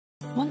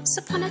Once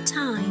upon a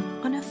time,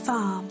 on a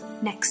farm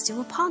next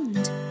to a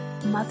pond,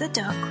 Mother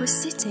Duck was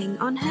sitting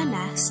on her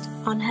nest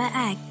on her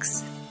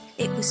eggs.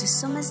 It was a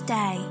summer's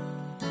day.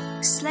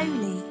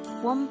 Slowly,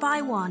 one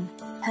by one,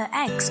 her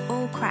eggs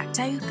all cracked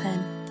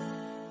open.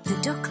 The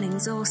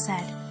ducklings all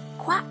said,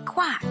 "Quack,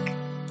 quack,"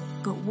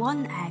 but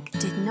one egg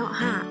did not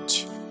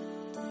hatch.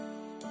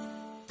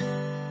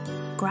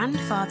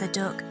 Grandfather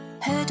Duck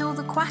heard all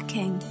the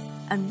quacking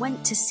and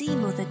went to see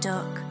Mother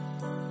Duck.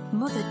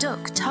 Mother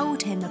Duck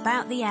told him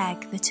about the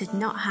egg that had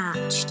not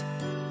hatched.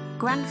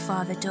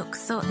 Grandfather Duck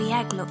thought the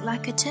egg looked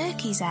like a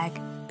turkey's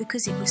egg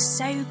because it was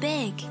so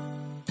big.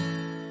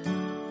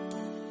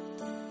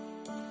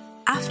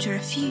 After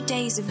a few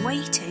days of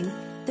waiting,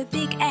 the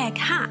big egg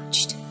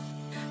hatched.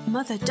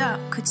 Mother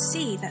Duck could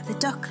see that the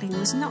duckling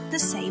was not the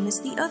same as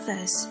the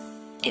others.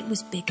 It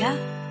was bigger,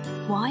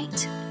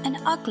 white, and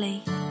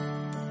ugly.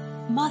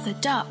 Mother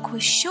Duck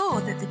was sure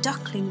that the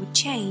duckling would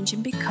change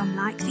and become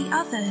like the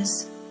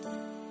others.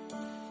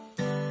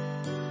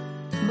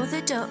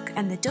 Mother Duck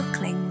and the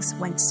ducklings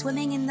went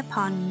swimming in the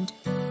pond.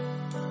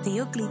 The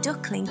ugly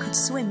duckling could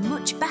swim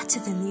much better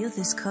than the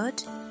others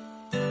could.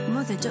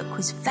 Mother Duck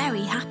was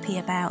very happy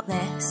about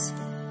this.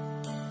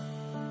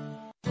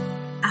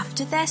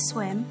 After their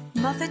swim,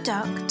 Mother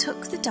Duck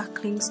took the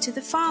ducklings to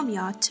the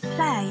farmyard to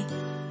play.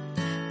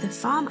 The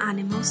farm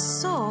animals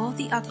saw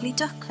the ugly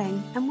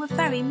duckling and were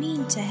very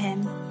mean to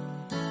him.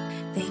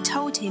 They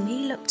told him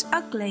he looked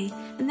ugly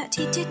and that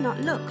he did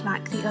not look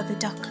like the other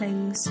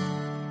ducklings.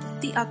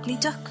 The ugly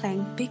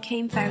duckling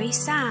became very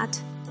sad.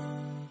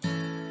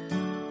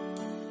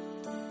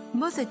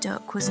 Mother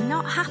Duck was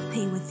not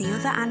happy with the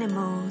other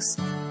animals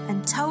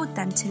and told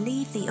them to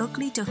leave the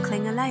ugly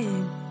duckling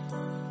alone.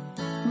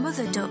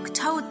 Mother Duck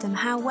told them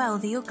how well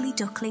the ugly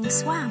duckling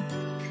swam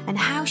and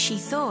how she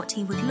thought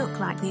he would look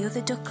like the other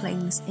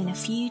ducklings in a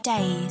few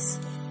days.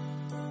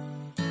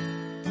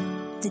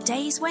 The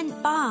days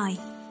went by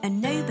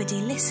and nobody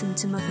listened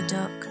to Mother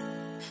Duck.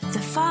 The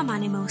farm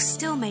animals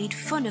still made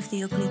fun of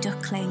the ugly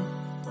duckling.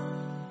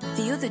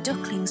 The other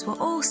ducklings were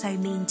also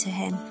mean to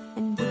him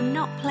and would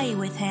not play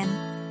with him.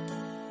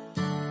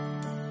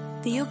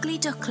 The ugly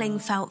duckling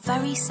felt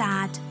very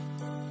sad.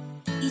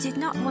 He did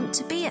not want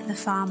to be at the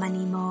farm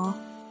anymore.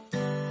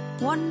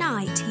 One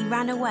night he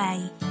ran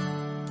away.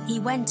 He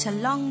went a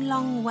long,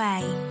 long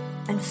way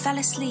and fell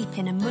asleep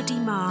in a muddy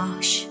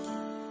marsh.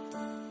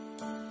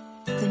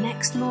 The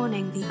next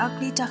morning the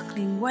ugly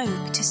duckling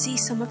woke to see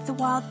some of the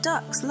wild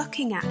ducks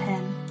looking at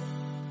him.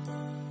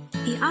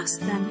 He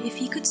asked them if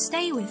he could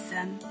stay with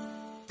them.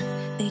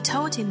 They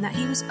told him that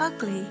he was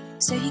ugly,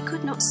 so he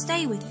could not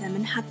stay with them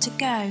and had to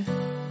go.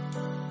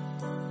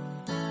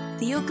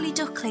 The ugly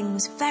duckling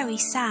was very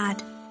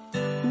sad.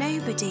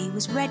 Nobody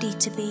was ready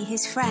to be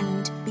his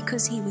friend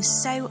because he was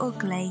so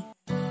ugly.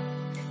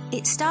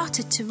 It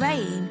started to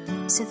rain,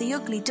 so the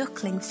ugly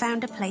duckling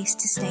found a place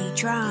to stay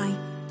dry.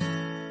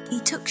 He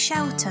took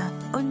shelter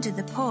under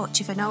the porch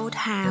of an old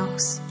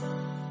house.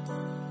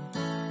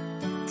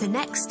 The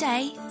next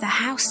day, the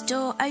house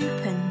door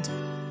opened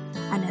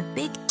and a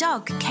big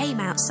dog came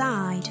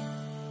outside.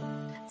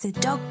 The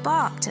dog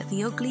barked at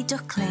the ugly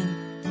duckling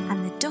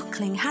and the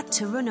duckling had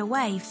to run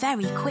away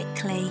very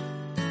quickly.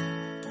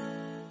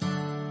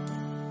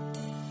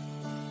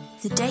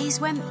 The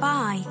days went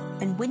by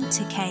and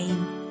winter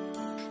came.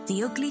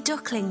 The ugly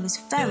duckling was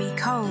very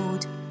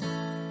cold.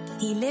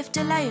 He lived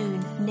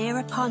alone near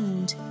a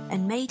pond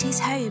and made his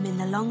home in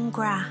the long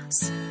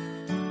grass.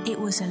 It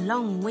was a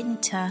long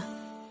winter.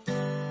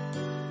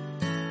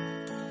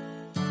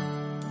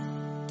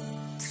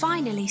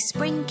 Finally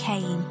spring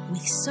came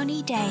with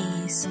sunny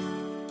days.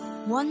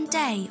 One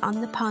day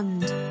on the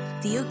pond,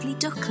 the ugly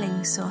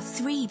duckling saw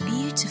 3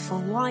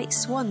 beautiful white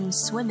swans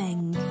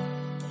swimming.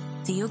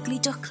 The ugly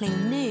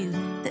duckling knew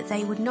that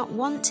they would not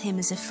want him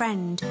as a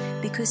friend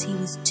because he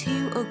was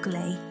too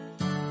ugly.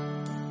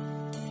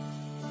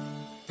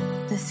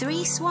 The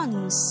 3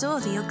 swans saw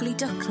the ugly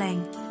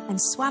duckling and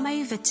swam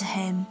over to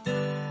him.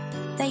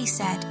 They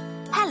said,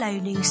 "Hello,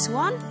 new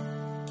swan."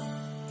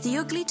 The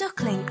ugly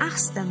duckling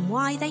asked them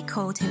why they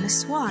called him a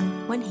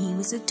swan when he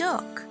was a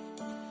duck.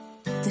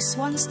 The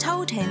swans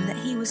told him that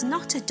he was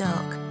not a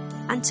duck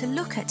and to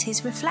look at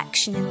his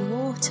reflection in the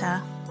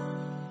water.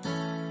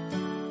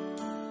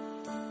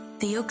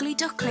 The ugly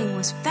duckling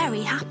was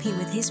very happy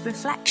with his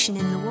reflection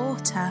in the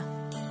water.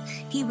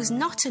 He was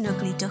not an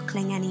ugly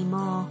duckling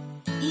anymore.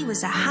 He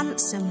was a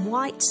handsome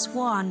white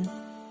swan.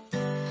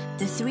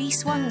 The 3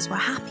 swans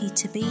were happy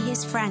to be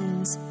his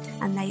friends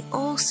and they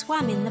all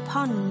swam in the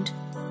pond.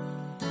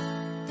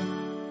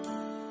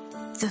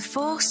 The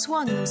 4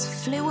 swans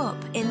flew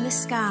up in the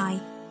sky.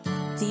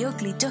 The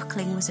ugly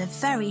duckling was a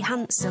very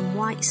handsome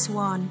white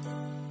swan.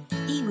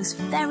 He was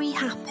very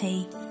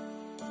happy.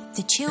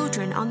 The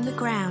children on the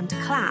ground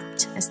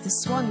clapped as the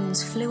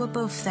swans flew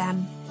above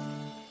them.